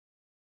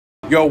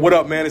Yo, what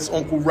up, man? It's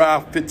Uncle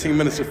Ralph, 15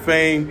 Minutes of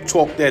Fame.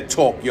 Talk that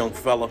talk, young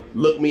fella.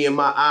 Look me in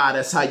my eye,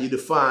 that's how you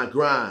define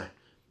grind.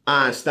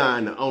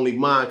 Einstein, the only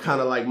mind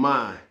kinda like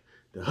mine.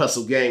 The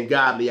hustle game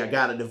godly, I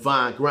got a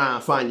divine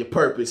grind. Find your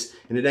purpose,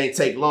 and it ain't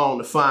take long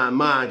to find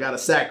mine. Gotta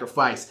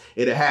sacrifice,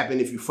 it'll happen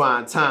if you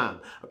find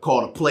time. I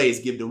call the plays,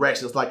 give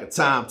directions like a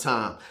time.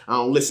 I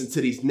don't listen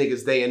to these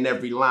niggas, they in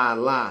every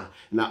line.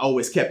 And I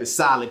always kept it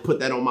solid, put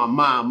that on my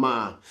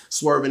mind.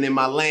 Swerving in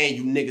my lane,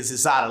 you niggas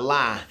is out of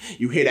line.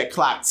 You hear that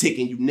clock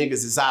ticking, you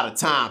niggas is out of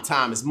time.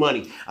 Time is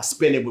money, I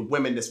spend it with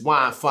women that's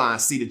wine fine.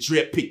 See the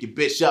drip, pick your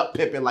bitch up,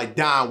 pimping like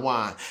Don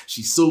Wine.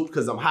 She souped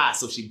cause I'm hot,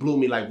 so she blew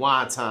me like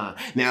wine time.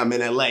 Now I'm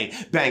in LA,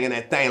 banging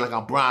that thing like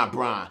I'm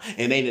Brian.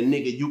 And ain't a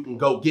nigga you can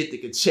go get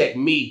that can check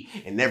me.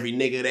 And every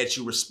nigga that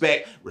you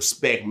respect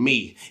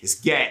me. It's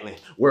Gatlin,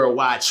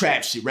 worldwide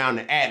trap shit round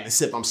the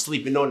Atlas. If I'm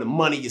sleeping on the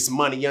money, it's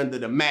money under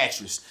the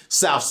mattress.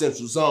 South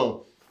Central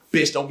Zone.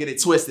 Bitch, don't get it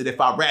twisted.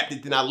 If I rapped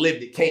it, then I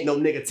lived it. Can't no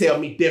nigga tell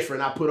me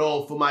different. I put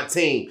on for my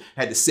team.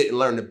 Had to sit and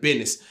learn the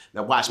business.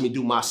 Now watch me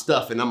do my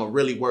stuff and I'ma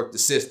really work the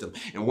system.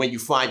 And when you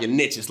find your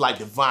niche, it's like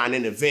divine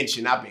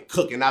intervention. I've been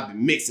cooking, I've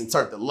been mixing,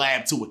 turned the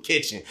lab to a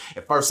kitchen.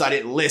 At first I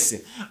didn't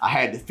listen. I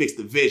had to fix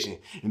the vision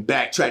and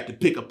backtrack to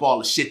pick up all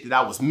the shit that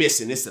I was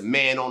missing. It's a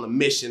man on a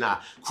mission.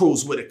 I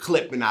cruise with a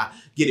clip and I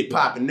get it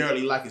popping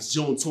early like it's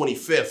June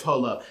 25th.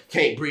 Hold up,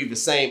 can't breathe the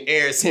same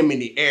air as him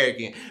and the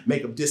arrogant.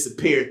 Make him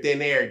disappear,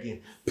 then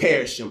arrogant.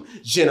 Perish him.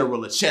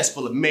 General, a chest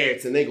full of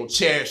merits, and they gon'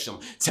 cherish him.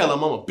 Tell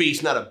him I'm a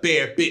beast, not a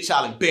bear, bitch,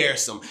 I'll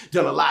embarrass him.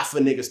 Done a lot for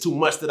niggas, too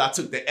much that I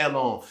took the L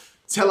on.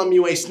 Tell him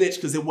you ain't snitch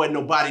cause there wasn't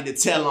nobody to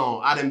tell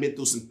on. I done been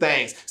through some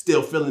things,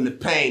 still feeling the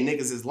pain.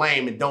 Niggas is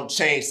lame and don't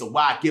change, so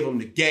why give them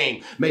the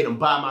game? Made them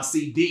buy my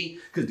CD,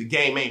 cause the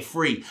game ain't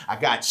free. I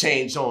got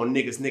change on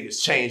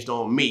niggas changed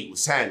on me.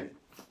 What's happening?